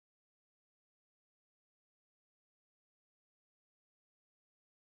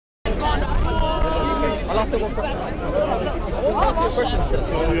I'll ask you one question. I want to ask you a question, sir.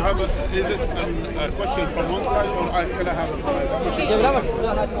 So you have is it a question from one side or can I have a Yeah, we'll have a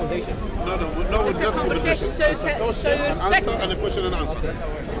nice conversation. No, it's a conversation. So you respect An answer and a question and answer. Okay.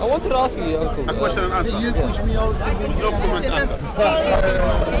 I wanted to ask you, Uncle. A question and answer. You push me out. No comment after.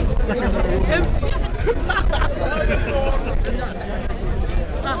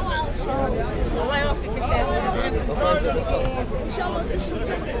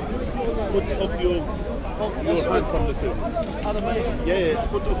 Put off your hand from the table. Yeah,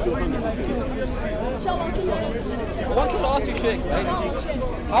 put off your hand from the table. I wanted to ask you, Sheikh, right?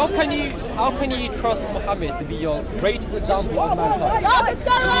 How can you trust Muhammad to be your greatest example of mankind?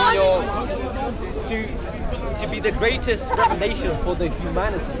 To be the greatest revelation for the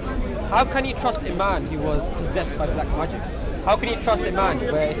humanity? How can you trust a man who was possessed by black magic? How can you trust a man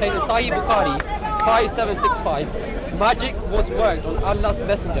where it says in Sahih Bukhari 5765, magic was worked on Allah's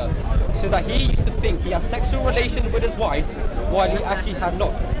messenger so that he used to think he had sexual relations with his wife while he actually had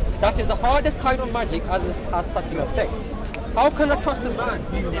not. That is the hardest kind of magic as it has such an effect. How can I trust a man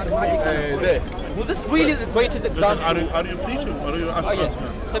who had magic? Was this really the greatest example? Are you preaching or are you asking? Oh, yes.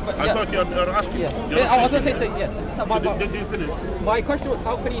 So, I thought you were asking. Yeah. I was going to say, yes. So did you finish? My question was,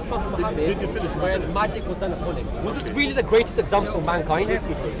 how can you trust Muhammad when magic was done upon him? Was this really the greatest example of mankind?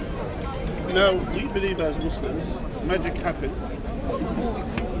 Now, we believe as Muslims, magic happened,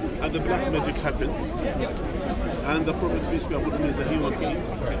 and the black magic happened, and the Prophet peace be upon him is a human being,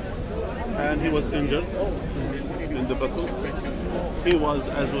 and he was injured in the battle. He was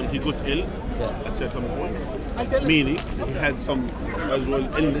as well, he got ill at certain point, meaning he had some as well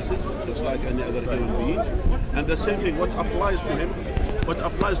illnesses, just like any other human being. And the same thing, what applies to him, what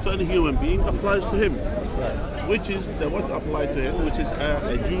applies to any human being applies to him. Which is what applied to him, which is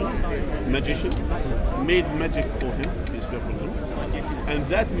a Jew magician made magic for him, peace be upon him. And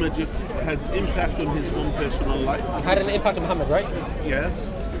that magic had impact on his own personal life. It had an impact on Muhammad, right? Yeah.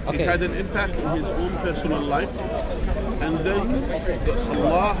 Okay. It had an impact on his own personal life. And then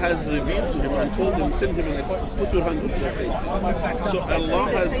Allah has revealed to him and told him, send him and put your hand on your face. So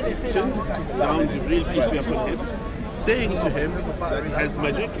Allah has sent down Jibreel, peace be upon him, saying to him that he has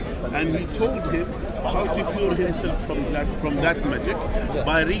magic, and he told him how to cure himself from that magic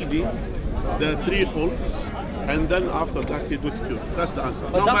by reading the 3 quls, and then after that he got cured. That's the answer.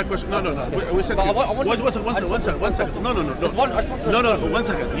 Now my question. No. We said. One second. No. No. 1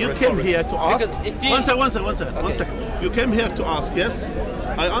 second. You came here to ask. One second. You came here to ask. Yes.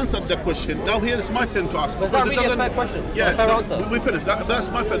 I answered the question. Now here is my turn to ask. Was that really a fair question? Yeah. Fair answer. We finished. That's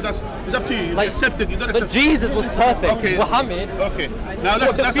my fair. It's up to you. You accepted. You don't accept. But Jesus was perfect. Okay. Muhammad. Okay. Now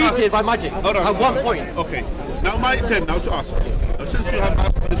let's defeated by magic. At one point. Okay. Now my turn now to ask. Since you have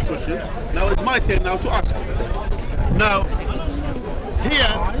asked this question, now it's my turn now to ask. Now,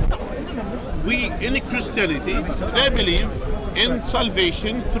 here, we in Christianity, they believe in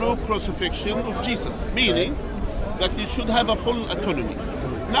salvation through crucifixion of Jesus, meaning that you should have a full autonomy.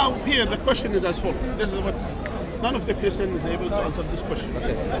 Now, here the question is as follows. This is what none of the Christians is able to answer this question.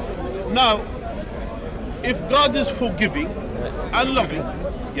 Now, if God is forgiving and loving,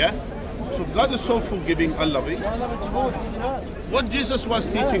 yeah. So if God is so forgiving and loving, what Jesus was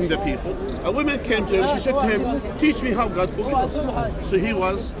teaching the people, a woman came to him, she said to him, teach me how God forgives us. So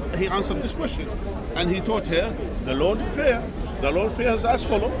he answered this question. And he taught her the Lord's Prayer. The Lord's Prayer is as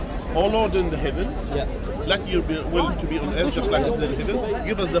follows: O Lord in the heaven, let your will to be on earth just like it is in heaven.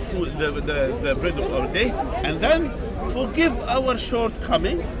 Give us the food, the bread of our day, and then forgive our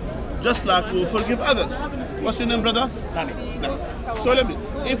shortcoming, just like we forgive others. What's your name, brother? Lamin. So Lamin,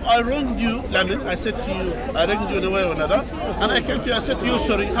 if I wronged you, Lamin, I said to you, I wronged you in a way or another, and I came to you, I said to you,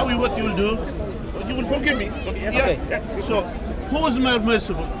 sorry, what you will do? You will forgive me. Okay. So, who is more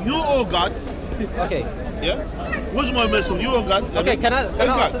merciful? You or God? Okay. Yeah. Who's more merciful? You or God? Okay. Can I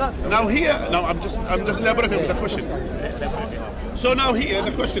answer that? Now here, I'm just elaborating with the question. So now here,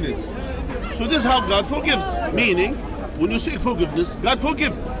 the question is, so this is how God forgives, meaning when you seek forgiveness, God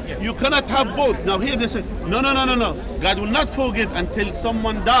forgives. You cannot have both. Now here they say, no. God will not forgive until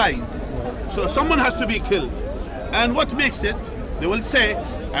someone dies. So someone has to be killed. And what makes it? They will say,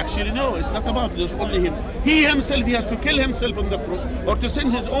 actually no, it's not about just only him. He himself, he has to kill himself on the cross, or to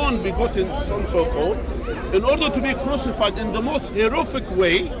send his own begotten son, so-called, in order to be crucified in the most horrific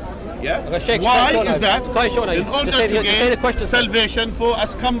way. Yeah. Okay, why is that? In order to gain salvation for a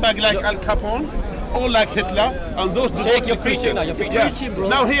scumbag like Al Capone, or like Hitler, and those do Sheikh, you're preaching now. You're preaching, bro.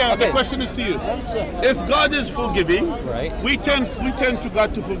 Now here, the question is to you. If God is forgiving, we turn to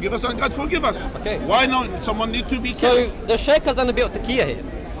God to forgive us, and God forgive us. Okay. Why not? Someone need to be So killed. the Sheikh has done a bit of taqiyya here.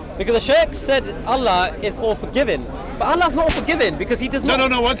 Because the Sheikh said Allah is all forgiving. But Allah's not forgiving because He does not.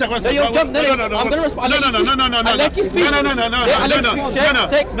 No, one second. No, you're jumping. No. I'm going to respond. No. I'll let you speak. No.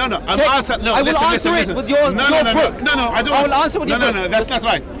 I'm answering. I will answer it with your book. No, I don't. I will answer with your book. No, that's not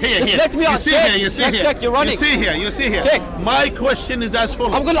right. Here. Let me answer. You see here. Check, you're running. You see here. Check. My question is as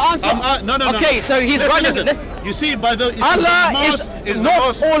follows. I'm going to answer. No. Okay, so he's running. You see, by the Allah is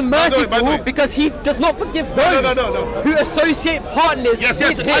not all merciful because He does not forgive those who associate partners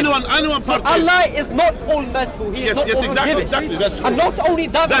with Him. Anyone so Allah is not all merciful. He is not all forgiving. Exactly. That's true. And not only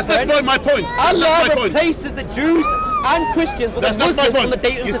that, that's not my point. Allah replaces the Jews and Christians with the Muslims on the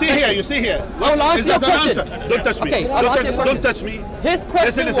date of the You see here. I will answer your question. Don't touch me. Okay, don't touch me. His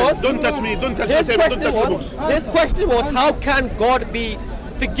question was. Don't touch me. Don't touch the books. His question was, how can God be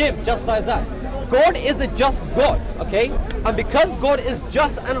forgive just like that? God is a just God, okay? And because God is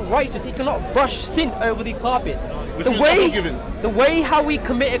just and righteous, He cannot brush sin over the carpet. The way how we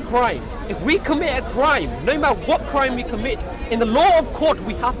commit a crime, if we commit a crime, no matter what crime we commit, in the law of court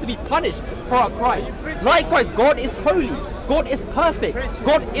we have to be punished for our crime. Likewise, God is holy, God is perfect,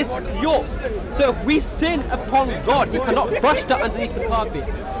 God is pure. So if we sin upon God, He cannot brush that underneath the carpet.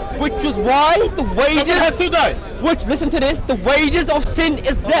 Which is why the wages has to die. Which, listen to this, the wages of sin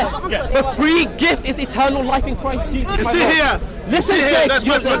is death. The free gift is eternal life in Christ Jesus. You see here. Listen, Jake, that's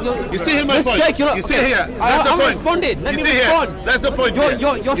my point. You see here my point. You see here. That's the point. Responded. Let me respond. That's the point.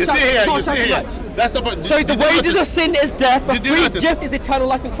 You see here. That's the point. So the wages of sin is death, the free gift is eternal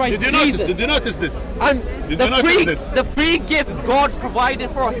life in Christ Jesus. Did you notice this? And the free gift God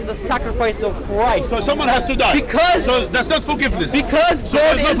provided for us is a sacrifice of Christ. So someone has to die. So that's not forgiveness. Because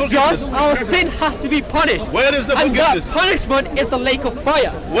God is just, our sin has to be punished. Where is the forgiveness? And that punishment is the lake of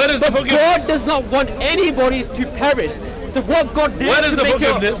fire. Where is the forgiveness? God does not want anybody to perish. So what God did to make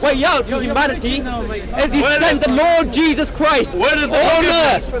a way out for humanity is He sent the Lord Jesus Christ on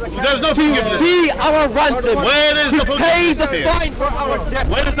earth. There's no forgiveness. To be our ransom. Where is the forgiveness? To pay the fine for our debt.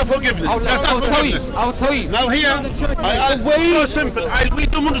 Where is the forgiveness? That's not forgiveness. I'll tell you. Now here, so simple. We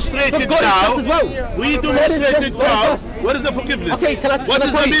demonstrated now. We demonstrated now. What is the forgiveness? Okay, what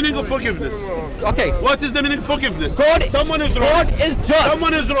is the meaning of forgiveness? Okay. What is the meaning of forgiveness? Someone is wrong. God is just.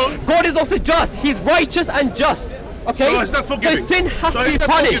 Someone is wrong. God is also just. He's righteous and just. Okay. So it's not forgiving. So sin has to be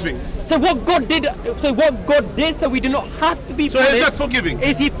punished. So what God did, so we do not have to be punished. So He's not forgiving.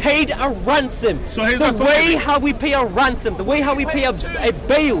 Is He paid a ransom? So He's not forgiving. The way how we pay a ransom, the way how we pay a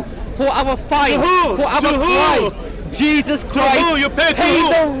bail for our fines, for our crimes. Jesus Christ paid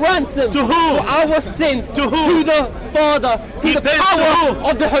the ransom to who? For our sins to the Father, to the power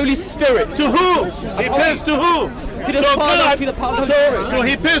of the Holy Spirit. To who? He pays to who? To the Father, to the power of the Spirit. So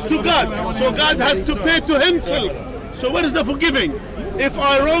He pays to God. So God has to pay to Himself. So what is the forgiving? If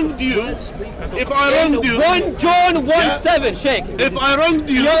I wronged you, 1 John 1:7, Sheikh. If I wronged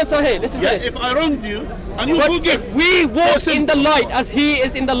you, listen to this. If I wronged you, and you forgive. If we walk in the light as He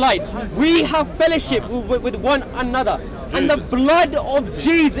is in the light, we have fellowship with one another. And the blood of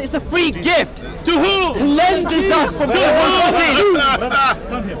Jesus is a free gift. To who? Cleanses us from all sin.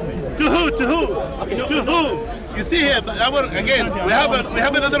 To who? You see here, again, we have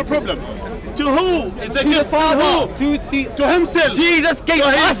another problem. To who? It's a gift. The Father. To Himself. Jesus gave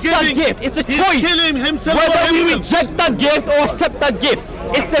us that gift. It's a choice. He's killing Himself. Whether we reject that gift or accept that gift,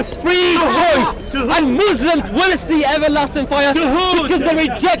 it's a free choice. And Muslims will see everlasting fire because they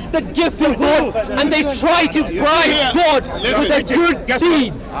reject the gift of God and they try to bribe God with their good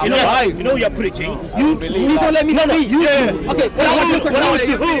deeds. You know you're preaching. You please don't let me speak. Okay.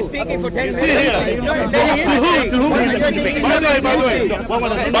 To who? Speaking for 10 minutes. To who? By the way.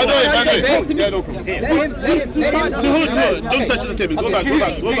 Don't touch the table. Go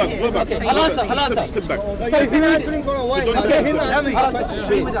back. I'll answer. Step back. So you're answering for a while. So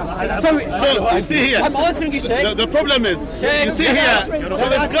you see here. I'm answering you, Sheikh. The problem is, you see here.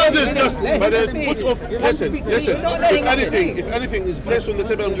 So if God is just, by the foot of, listen. If anything is placed on the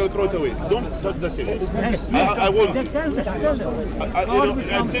table, I'm going to throw it away. Don't touch the table. I won't.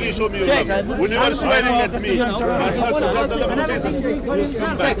 Until you show me your love. When you are swearing at me,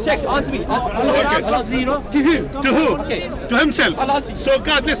 Check. Answer me. To who? To who? Okay. To Himself. So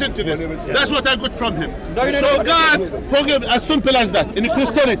God, listen to this. That's what I got from Him. So God forgive, as simple as that. In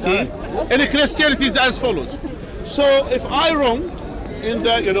Christianity is as follows. So if I wrong in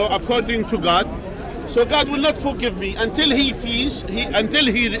the, according to God, so God will not forgive me until He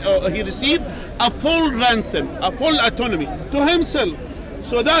receive a full ransom, a full autonomy to Himself.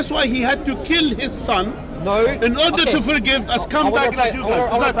 So that's why He had to kill His Son. No. In order to forgive us, come back like you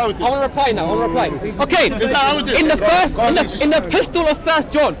guys. Is that how it is? I want to reply now. Okay. In the epistle of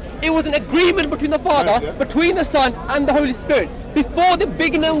 1 John, It was an agreement between the Father, between the Son, and the Holy Spirit. Before the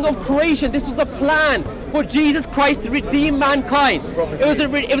beginning of creation, this was a plan for Jesus Christ to redeem mankind.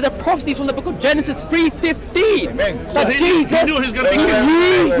 It was a prophecy from the book of Genesis 3:15. So he knew he's going to be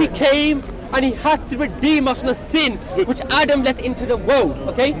killed. He came and he had to redeem us from the sin which Adam let into the world.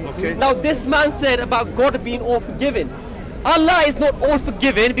 Okay? Now this man said about God being all forgiving. Allah is not all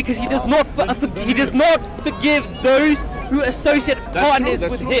forgiving because he does not forgive those who associate partners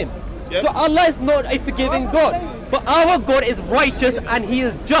with him. So Allah is not a forgiving God, but our God is righteous and he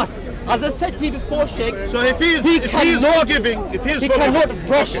is just. As I said to you before, Sheikh, so if he cannot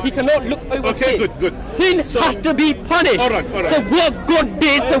brush, he cannot look over sin. Good. Sin has to be punished. All right. So what God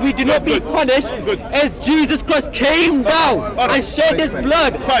did, so we do not be punished, as Jesus Christ came down and shed his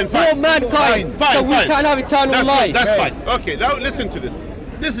blood for mankind, so we can have eternal life. That's fine. Okay, now listen to this.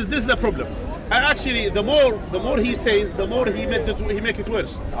 This is the problem. And actually, the more he says, the more he make it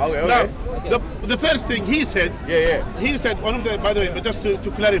worse. Okay. Now, the first thing he said, he said, by the way, but just to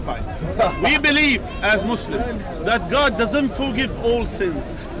clarify, we believe as Muslims that God doesn't forgive all sins.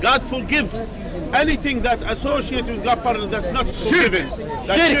 God forgives anything that associated with God that's not forgiven.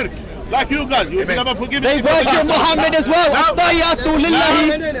 That's shirk. Like you guys, you will never forgive They worship Muhammad as well. At-tayyatu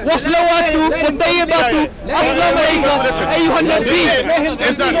lillahi was-salawatu wat-tayyibatu assalamu alaykum ayyuhan nabi.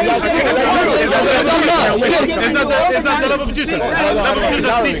 Is that the love of Jesus? The love of Jesus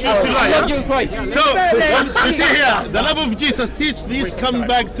teaches you to lie. So you see here, the love of Jesus teaches these come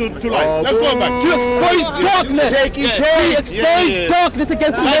back to life. Let's go back. To expose darkness. We expose darkness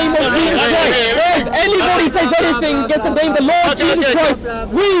against the name of Jesus Christ. If anybody says anything against the name of the Lord Jesus Christ,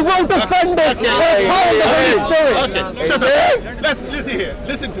 we will defend it. Okay, shut up. Listen here.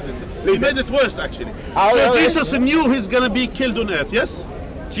 Listen to this. He made it worse actually. So Jesus knew he's gonna be killed on earth, yes?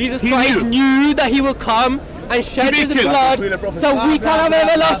 Jesus Christ knew that he would come and shed his blood so we can have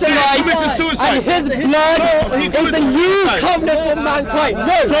everlasting life, and his blood is the new covenant for mankind.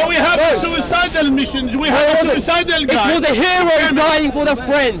 So we have a suicidal mission, we have a suicidal guy. It was a hero dying for the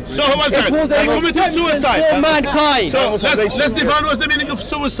friends. So what's that? He committed suicide for mankind. So let's define what's the meaning of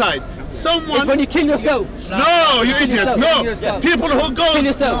suicide. It's when you kill yourself. No, you idiot. No. People who go. Kill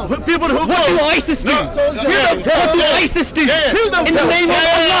yourself. People who go. What do ISIS do? What do ISIS do? In the name of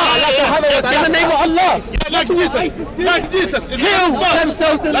Allah. In the name of Allah. Like Jesus. Kill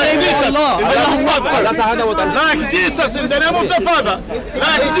themselves in the name of Allah. Like Jesus in the name of the Father.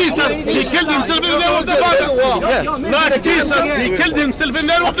 Like Jesus, he killed himself in the name of the Father. Like Jesus, he killed himself in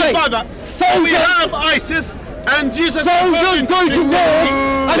the name of the Father. So we have ISIS. And Jesus soldiers go to war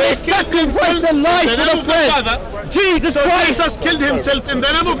and they sacrifice their life for the friend. Jesus Christ killed himself in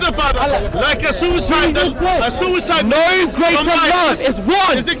the name of the Father, like a suicide. No greater love is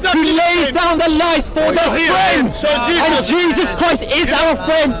one who lays down their lives for their friends. And Jesus Christ is our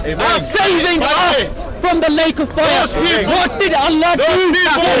friend, saving us from the lake of fire. What did Allah do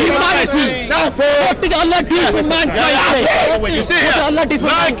for humanity? What did Allah do for mankind? You see here, like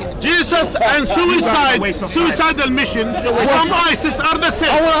Jesus and suicidal mission from ISIS are the same.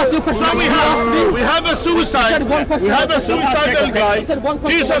 So we have a suicide. We have a suicidal guy.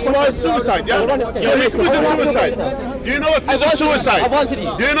 Jesus was suicide. Yeah. So he committed suicide. Do you know what means of suicide?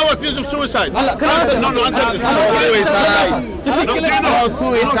 Do you know what means of suicide? Answer. No, answer. Do you know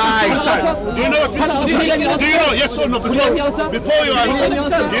suicide? Do you know what means of suicide? Do you know? Yes or no? Before you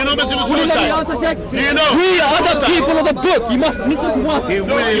answer. Do you know what means of suicide? Do you know? We are the people of the book. You must listen to us. He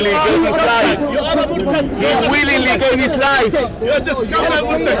willingly gave his life. He willingly gave his life. You are just scared.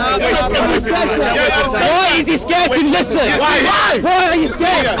 Why is he scared to listen? Why are you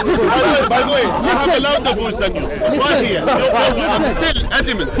scared? By the way, I have a louder voice than you. Why here? I'm still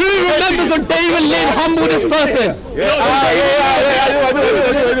adamant. Who remembers when David Lynn humbled this person?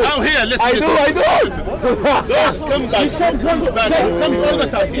 Now here, listen. I do. Those come back. Come all the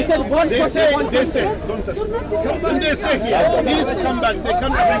time. They say, don't touch. When they say here, these come back. They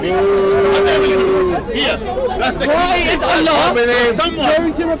come every week. Here, that's the. Why is Allah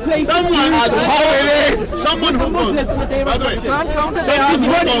going to replace someone who goes? By the way,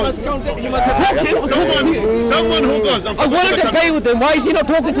 someone who goes. I want to debate with him. Why is he not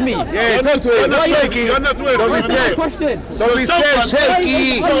talking to me? Yeah, talk to him. You're not Don't be scared. Don't be scared,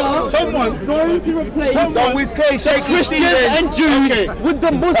 shaky. Someone going to replace Don't whiz case, shake Christians and Jews with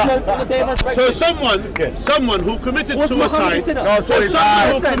the Muslims on the day of resurrection. So someone who committed suicide,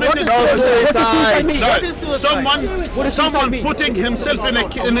 someone putting himself in a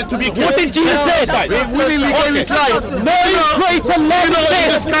to be killed. What did Jesus say? He willingly gave his life. No greater love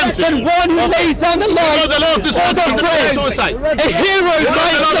than one who lays down the life for the friend. A hero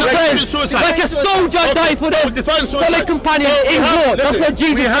died for the friend, like a soldier died for their fellow companion in war. That's what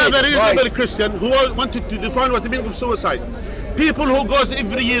Jesus did. We have a reasonable Christian who wanted to define what the meaning of suicide. People who goes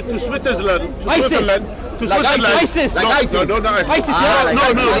every year to Switzerland, ISIS. No, ISIS. No. You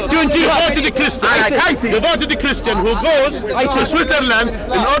voted the Christian. You voted the Christian who goes to Switzerland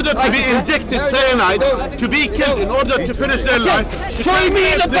in order to be injected cyanide, to be killed in order to finish their life. Show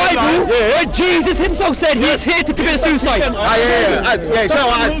me in the Bible where Jesus himself said he's here to commit suicide. Show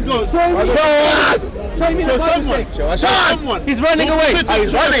us. Show me the Bible. Show us. He's running away.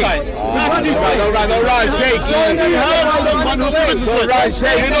 He's running. Don't run, shaky. Someone who committed suicide.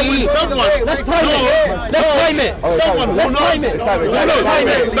 Let's time it. Let's time it. Someone who knows.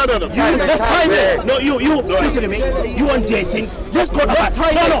 Let's time it. No, you listen to me. You and Jason, let's go about.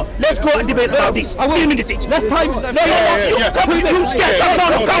 No, let's go and debate about this. 3 minutes each. Let's time it. You come scared. Come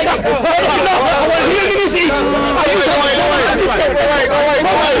down. I want 3 minutes each.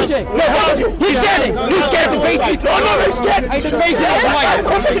 Wait. He's scared. He's scared. No, he's scared. I debate it.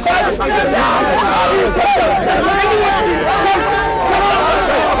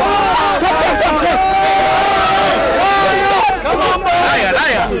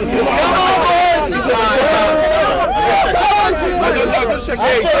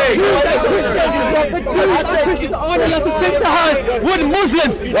 With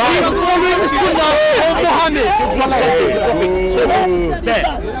Muslims, he's following the Sunnah of Muhammad.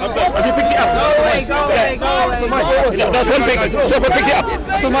 Have you picked it up? That's one pick. So pick it up.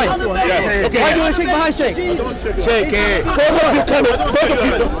 That's a mice. Okay. Why do you shake my handshake? Shake it. Both of you.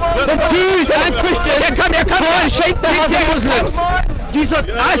 The Jews and Christians come and shake the hands of Muslims. Jesus,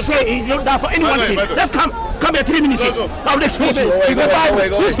 I say he's not there for anyone's sin. Let's come here 3 minutes each. I will expose you.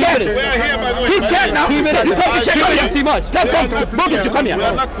 Who's scared? He's scared now. 2 minutes. You come to shake. Come here. Too much. Come. Both of you come here.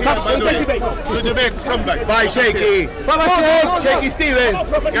 The debates come back. Bye, Shaky. Bye, Shaky Stevens.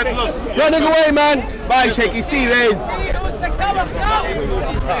 Get lost. running away, man. Bye, Shaky Stevens.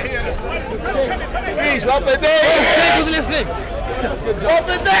 Please, open Thank you for this. listening.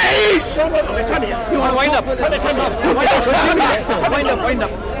 Open this. You want to wind up? Wind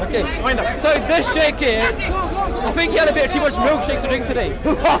up. Okay, wind up. So this shake here, I think he had a bit too much milkshake to drink today.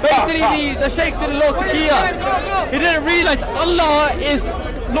 Basically, the shakes did a lot of tequila. He didn't realize Allah is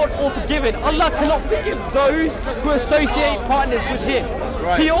not all forgiving. Allah cannot forgive those who associate partners with Him.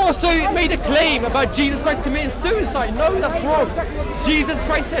 Right. He also made a claim about Jesus Christ committing suicide. No, that's wrong. Jesus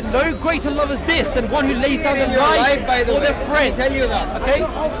Christ said, no greater love is this than one who lays down their life for their friends. Tell you that. Okay?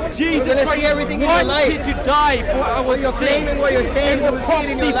 Jesus Christ everything in your life. wanted to die for our You're claiming what you're saying is a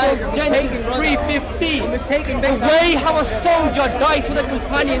prophecy from Genesis 3:15. The way how a soldier dies for the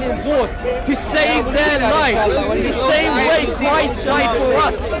companion in wars to save their life. The same way Christ died for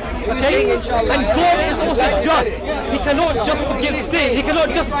us. Okay? And God is also just. He cannot just forgive sin. He cannot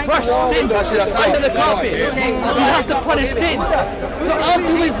just brush sin under the carpet. He has to punish sin. So out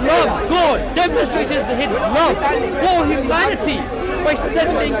of His love, God demonstrated His love for humanity by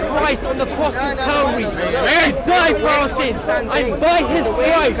sending Christ on the cross of Calvary to die for our sins. And by His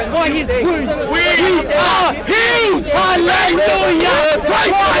stripes, by His wounds, we are healed. Hallelujah!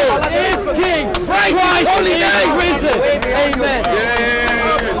 Christ is King. Christ is risen. Amen.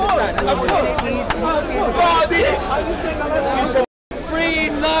 Oh, this.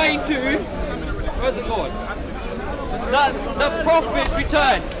 392. Where's the board? The prophet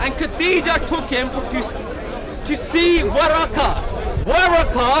returned, and Khadijah took him to see Waraka.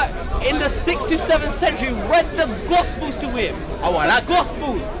 Waraka in the 6th to 7th century read the Gospels to him. Oh, well, the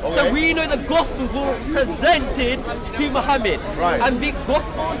Gospels. Okay. So we know the Gospels were presented to Muhammad. Right. And the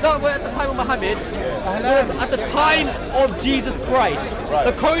Gospels that were at the time of Muhammad was at the time of Jesus Christ. Right.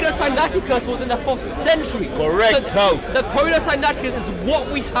 The Codex Sinaiticus was in the 4th century. Correct. So the Codex Sinaiticus is what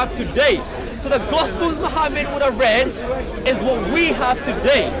we have today. So the Gospels Muhammad would have read is what we have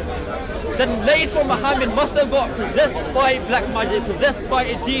today. Then later Muhammad must have got possessed by black magic, possessed by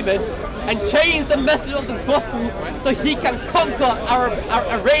a demon, and changed the message of the gospel so he can conquer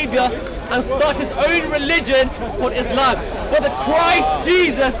Arabia and start his own religion called Islam. But the Christ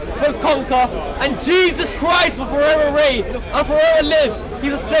Jesus will conquer, and Jesus Christ will forever reign and forever live.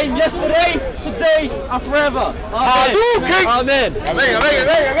 He's the same yesterday, today, and forever. Amen. Amen.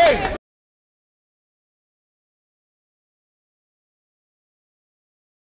 Amen.